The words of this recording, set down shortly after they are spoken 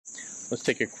Let's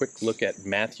take a quick look at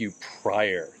Matthew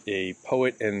Prior, a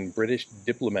poet and British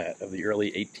diplomat of the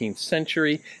early 18th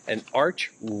century, an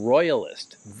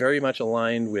arch-royalist, very much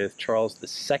aligned with Charles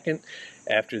II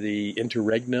after the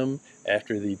interregnum,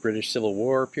 after the British Civil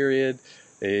War period,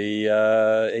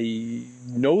 a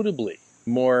notably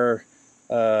more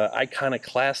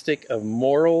iconoclastic of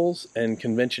morals and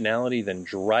conventionality than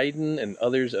Dryden and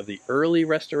others of the early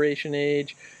Restoration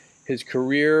age. His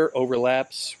career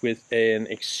overlaps with an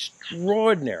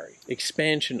extraordinary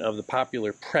expansion of the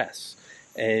popular press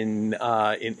and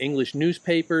in English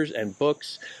newspapers and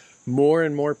books. More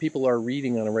and more people are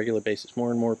reading on a regular basis. More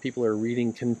and more people are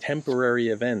reading contemporary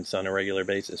events on a regular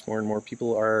basis. More and more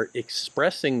people are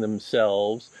expressing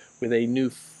themselves with a new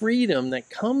freedom that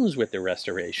comes with the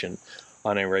Restoration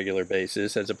on a regular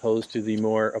basis, as opposed to the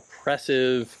more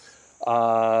oppressive,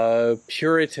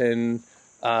 Puritan,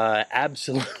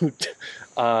 absolute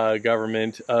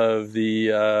government of the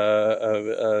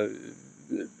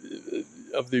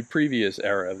previous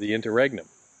era, of the interregnum.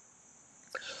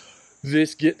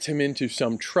 This gets him into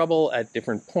some trouble at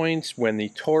different points. When the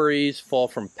Tories fall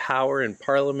from power in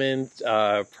Parliament,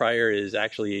 Prior is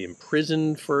actually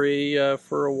imprisoned for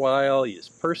a while. He is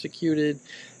persecuted,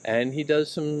 and he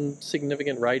does some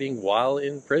significant writing while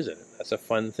in prison. That's a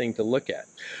fun thing to look at.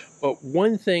 But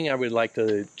one thing I would like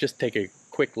to just take a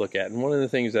quick look at, and one of the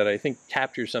things that I think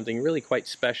captures something really quite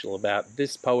special about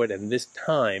this poet and this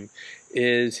time,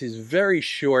 is his very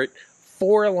short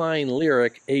 4-line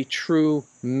lyric, "A True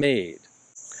Maid."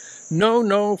 "No,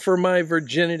 no, for my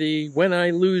virginity, when I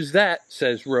lose that,"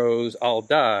 says Rose, "I'll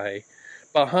die.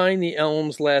 Behind the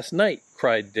elms last night,"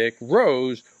 cried Dick.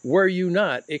 "Rose, were you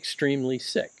not extremely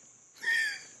sick?"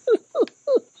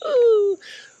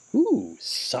 Ooh,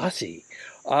 saucy.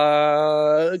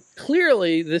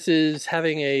 Clearly, this is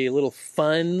having a little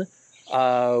fun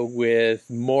with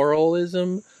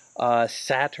moralism,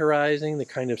 satirizing the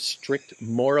kind of strict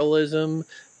moralism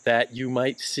that you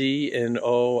might see in,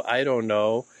 I don't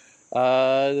know,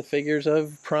 the figures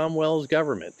of Cromwell's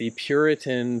government, the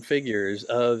Puritan figures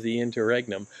of the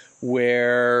interregnum,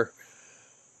 where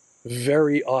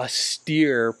very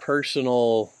austere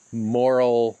personal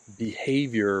moral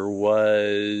behavior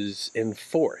was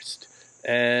enforced.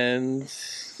 And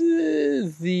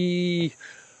the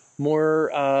more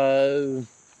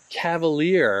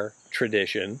cavalier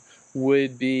tradition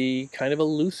would be kind of a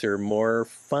looser, more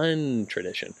fun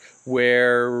tradition,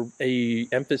 where a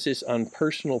emphasis on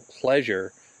personal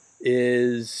pleasure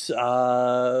is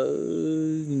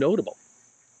notable.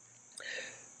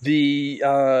 The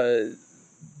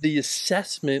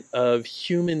assessment of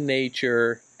human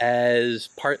nature as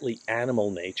partly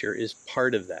animal nature is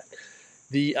part of that.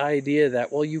 The idea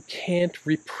that, well, you can't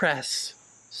repress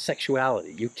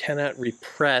sexuality. You cannot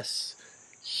repress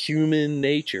human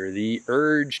nature, the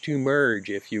urge to merge,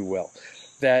 if you will.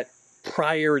 That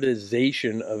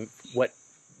prioritization of what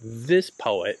this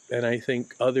poet, and I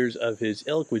think others of his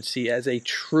ilk, would see as a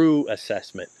true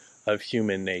assessment of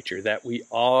human nature, that we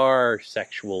are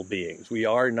sexual beings. We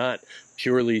are not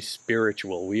purely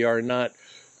spiritual. We are not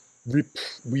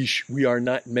we are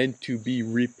not meant to be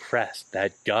repressed.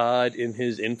 That God, in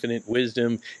his infinite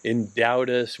wisdom, endowed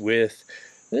us with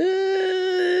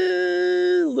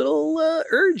little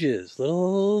urges,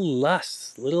 little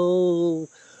lusts, little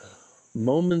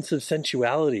moments of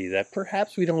sensuality that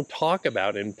perhaps we don't talk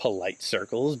about in polite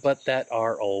circles, but that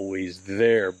are always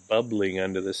there, bubbling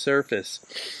under the surface.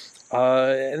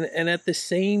 And at the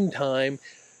same time,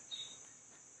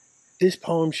 this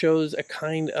poem shows a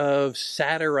kind of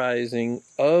satirizing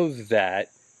of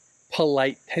that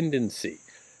polite tendency,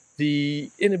 the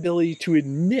inability to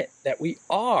admit that we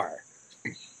are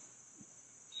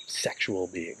sexual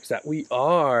beings, that we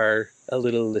are a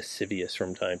little lascivious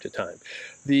from time to time.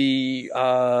 The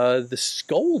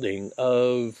scolding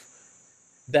of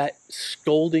that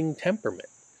scolding temperament,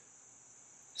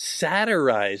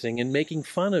 satirizing and making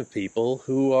fun of people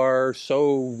who are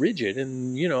so rigid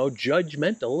and,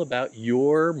 judgmental about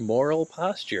your moral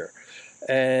posture.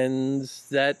 And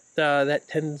that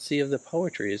tendency of the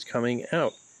poetry is coming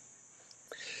out.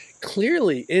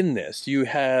 Clearly in this, you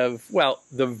have,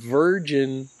 the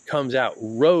virgin comes out.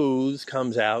 Rose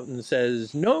comes out and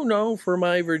says, "No, no, for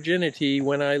my virginity,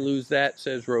 when I lose that,"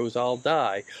 says Rose, "I'll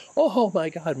die." Oh my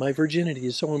God, my virginity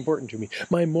is so important to me.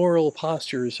 My moral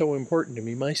posture is so important to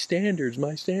me. My standards.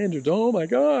 Oh my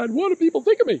God, what do people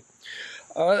think of me?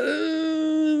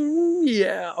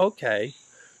 Yeah, okay.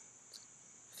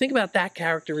 Think about that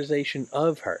characterization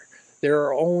of her. There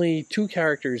are only two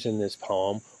characters in this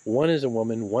poem. One is a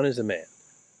woman, one is a man.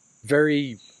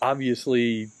 Very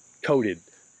obviously coded.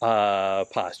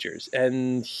 postures.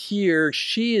 And here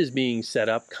she is being set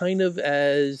up kind of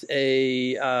as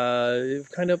a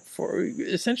for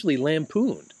essentially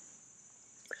lampooned.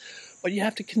 But you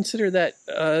have to consider that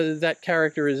that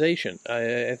characterization.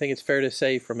 I think it's fair to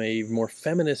say, from a more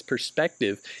feminist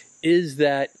perspective, is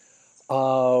that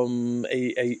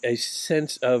a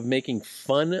sense of making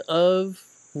fun of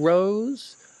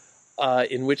Rose,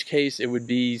 in which case it would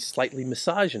be slightly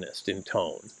misogynist in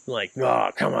tone. Like,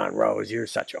 oh, come on, Rose, you're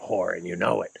such a whore and you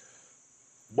know it.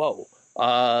 Whoa,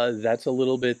 that's a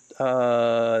little bit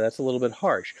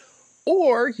harsh.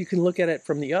 Or you can look at it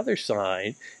from the other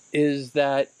side: is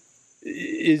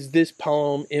this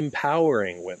poem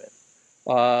empowering women?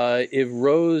 If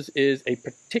Rose is a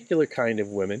particular kind of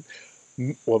woman,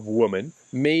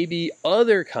 maybe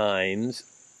other kinds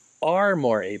are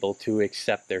more able to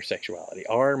accept their sexuality,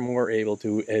 are more able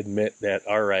to admit that,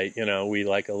 all right, we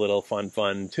like a little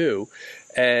fun too.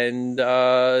 And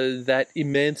that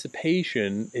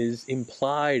emancipation is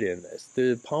implied in this.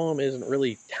 The poem isn't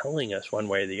really telling us one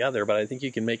way or the other, but I think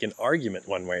you can make an argument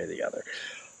one way or the other.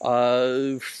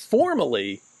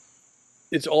 Formally,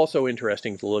 it's also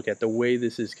interesting to look at the way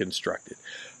this is constructed.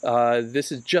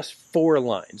 This is just 4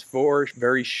 lines, 4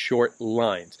 very short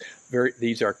lines.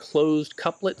 These are closed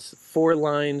couplets, 4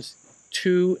 lines,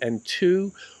 2 and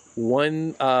 2.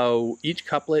 Each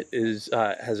couplet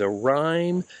has a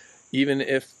rhyme, even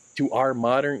if to our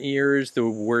modern ears the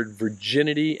word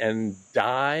virginity and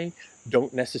die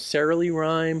don't necessarily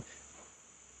rhyme.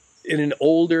 In an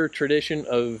older tradition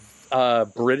of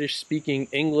British-speaking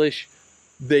English,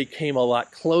 they came a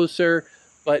lot closer,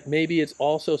 but maybe it's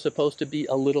also supposed to be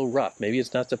a little rough. Maybe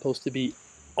it's not supposed to be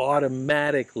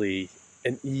automatically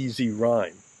an easy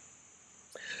rhyme.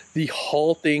 The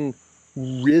halting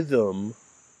rhythm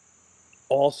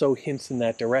also hints in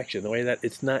that direction, the way that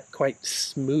it's not quite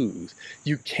smooth.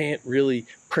 You can't really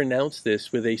pronounce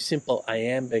this with a simple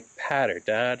iambic pattern.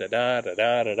 Da da da da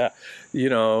da da da.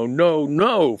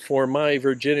 No, for my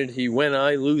virginity, when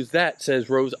I lose that, says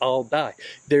Rose, I'll die.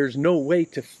 There's no way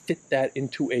to fit that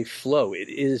into a flow. It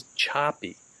is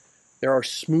choppy. There are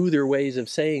smoother ways of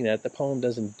saying that. The poem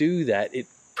doesn't do that. It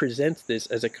presents this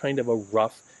as a kind of a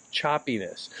rough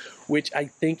choppiness, which I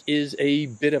think is a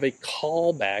bit of a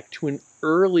callback to an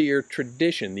earlier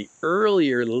tradition. The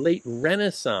earlier late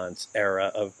Renaissance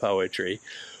era of poetry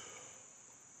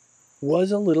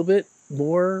was a little bit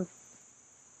more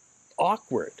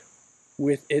awkward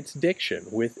with its diction,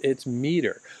 with its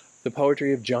meter. The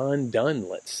poetry of John Donne,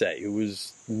 let's say, who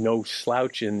was no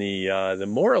slouch in the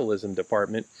moralism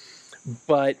department,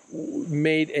 but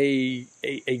made a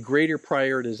greater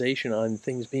prioritization on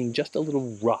things being just a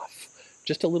little rough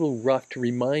to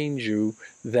remind you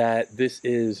that this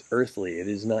is earthly, it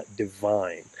is not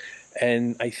divine.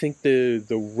 And I think the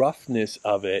roughness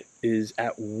of it is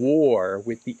at war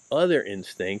with the other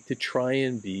instinct to try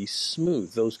and be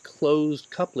smooth. Those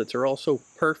closed couplets are also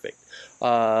perfect.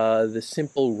 The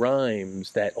simple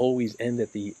rhymes that always end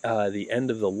at the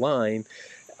end of the line,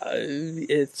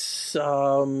 it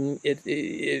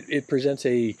presents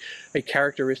a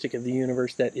characteristic of the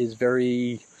universe that is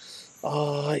very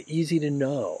easy to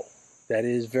know, that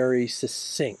is very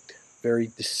succinct, very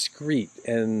discreet,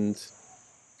 and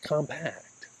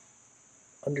compact,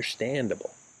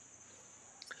 understandable.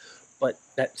 But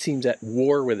that seems at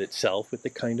war with itself, with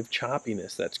the kind of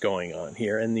choppiness that's going on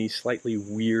here, and the slightly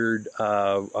weird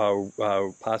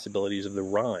possibilities of the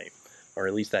rhyme, or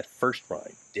at least that first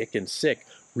rhyme, dick and sick,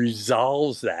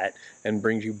 resolves that and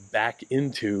brings you back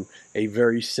into a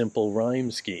very simple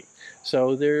rhyme scheme.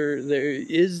 So there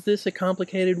is this a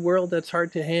complicated world that's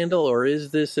hard to handle, or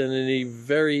is this in a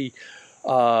very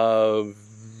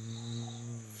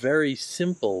very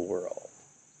simple world?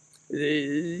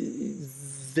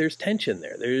 There's tension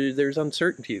there. There's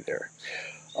uncertainty there.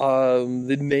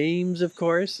 The names, of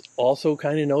course, also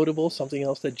kind of notable. Something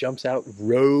else that jumps out: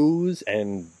 Rose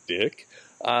and Dick.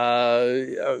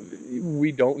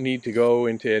 We don't need to go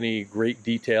into any great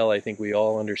detail. I think we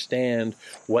all understand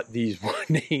what these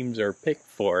names are picked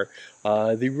for.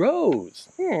 The Rose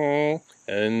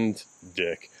and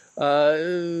Dick.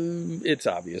 It's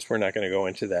obvious. We're not going to go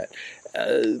into that.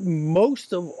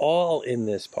 Most of all in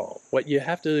this poem, what you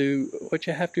have to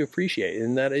appreciate,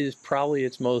 and that is probably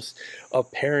its most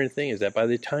apparent thing, is that by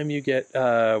the time you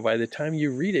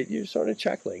read it, you're sort of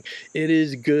chuckling. It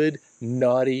is good,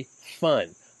 naughty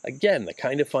fun. Again, the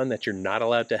kind of fun that you're not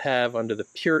allowed to have under the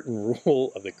Puritan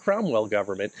rule of the Cromwell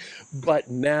government. But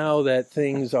now that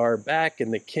things are back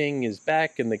and the king is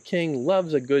back and the king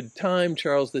loves a good time,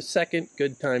 Charles II,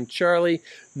 good time Charlie,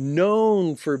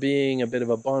 known for being a bit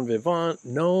of a bon vivant,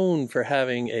 known for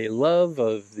having a love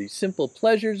of the simple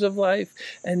pleasures of life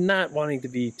and not wanting to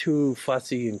be too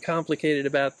fussy and complicated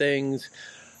about things.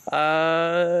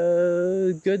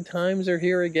 Good times are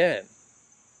here again.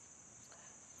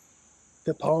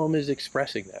 The poem is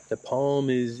expressing that. The poem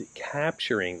is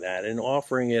capturing that and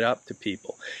offering it up to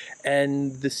people.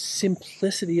 And the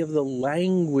simplicity of the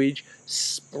language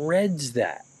spreads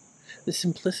that. The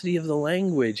simplicity of the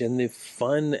language and the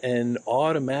fun and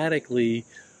automatically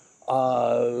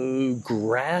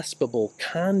graspable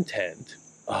content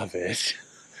of it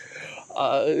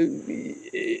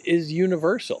is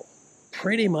universal.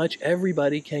 Pretty much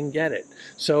everybody can get it.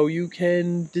 So you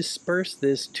can disperse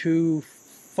this to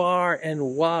far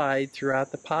and wide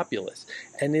throughout the populace.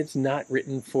 And it's not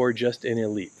written for just an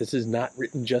elite. This is not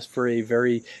written just for a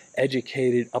very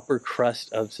educated upper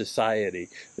crust of society.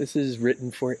 This is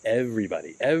written for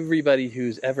everybody. Everybody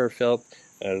who's ever felt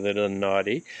a little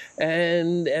naughty,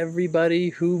 and everybody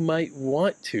who might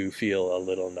want to feel a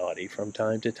little naughty from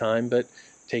time to time, but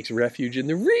takes refuge in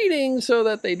the reading so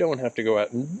that they don't have to go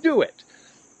out and do it.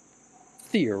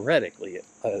 Theoretically,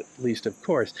 at least, of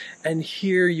course. And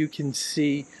here you can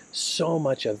see so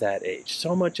much of that age,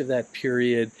 so much of that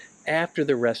period after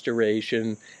the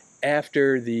Restoration,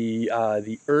 after the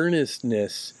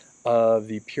earnestness of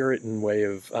the Puritan way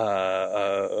of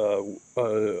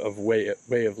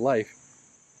life.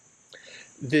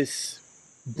 This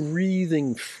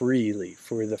breathing freely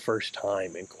for the first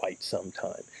time in quite some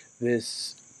time.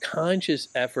 This conscious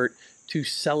effort to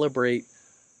celebrate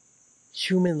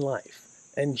human life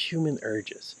and human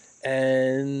urges,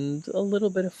 and a little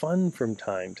bit of fun from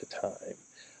time to time.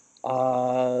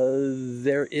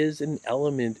 There is an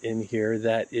element in here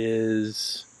that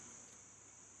is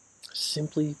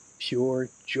simply pure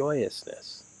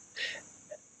joyousness.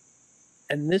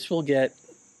 And this will get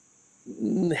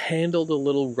handled a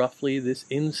little roughly. This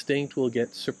instinct will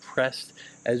get suppressed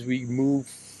as we move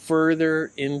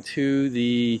further into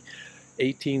the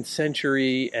 18th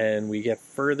century and we get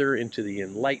further into the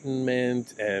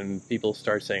Enlightenment, and people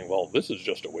start saying, well, this is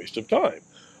just a waste of time.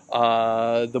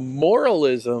 The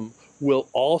moralism will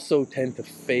also tend to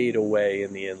fade away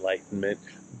in the Enlightenment,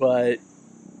 but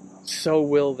so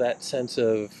will that sense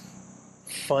of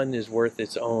fun is worth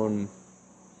its own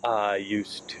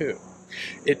use too.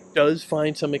 It does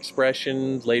find some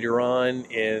expression later on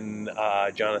in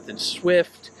Jonathan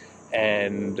Swift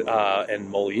and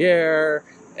Molière,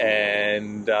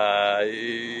 and that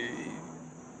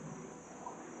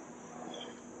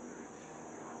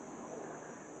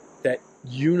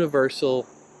universal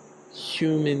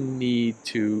human need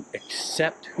to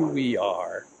accept who we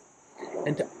are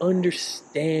and to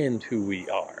understand who we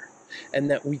are,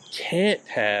 and that we can't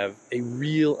have a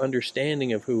real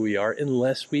understanding of who we are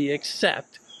unless we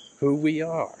accept who we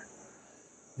are.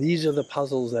 These are the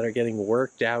puzzles that are getting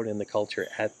worked out in the culture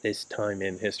at this time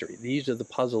in history. These are the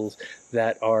puzzles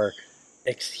that are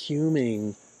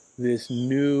exhuming this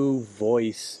new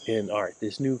voice in art,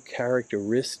 this new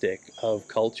characteristic of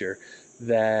culture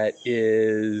that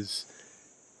is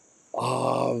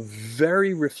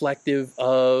very reflective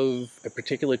of a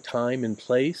particular time and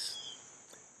place.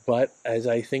 But as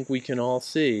I think we can all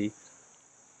see,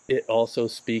 it also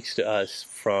speaks to us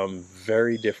from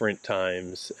very different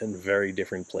times and very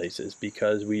different places,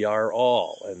 because we are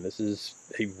all, and this is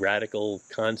a radical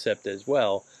concept as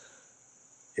well,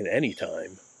 in any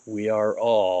time, we are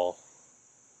all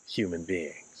human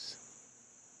beings.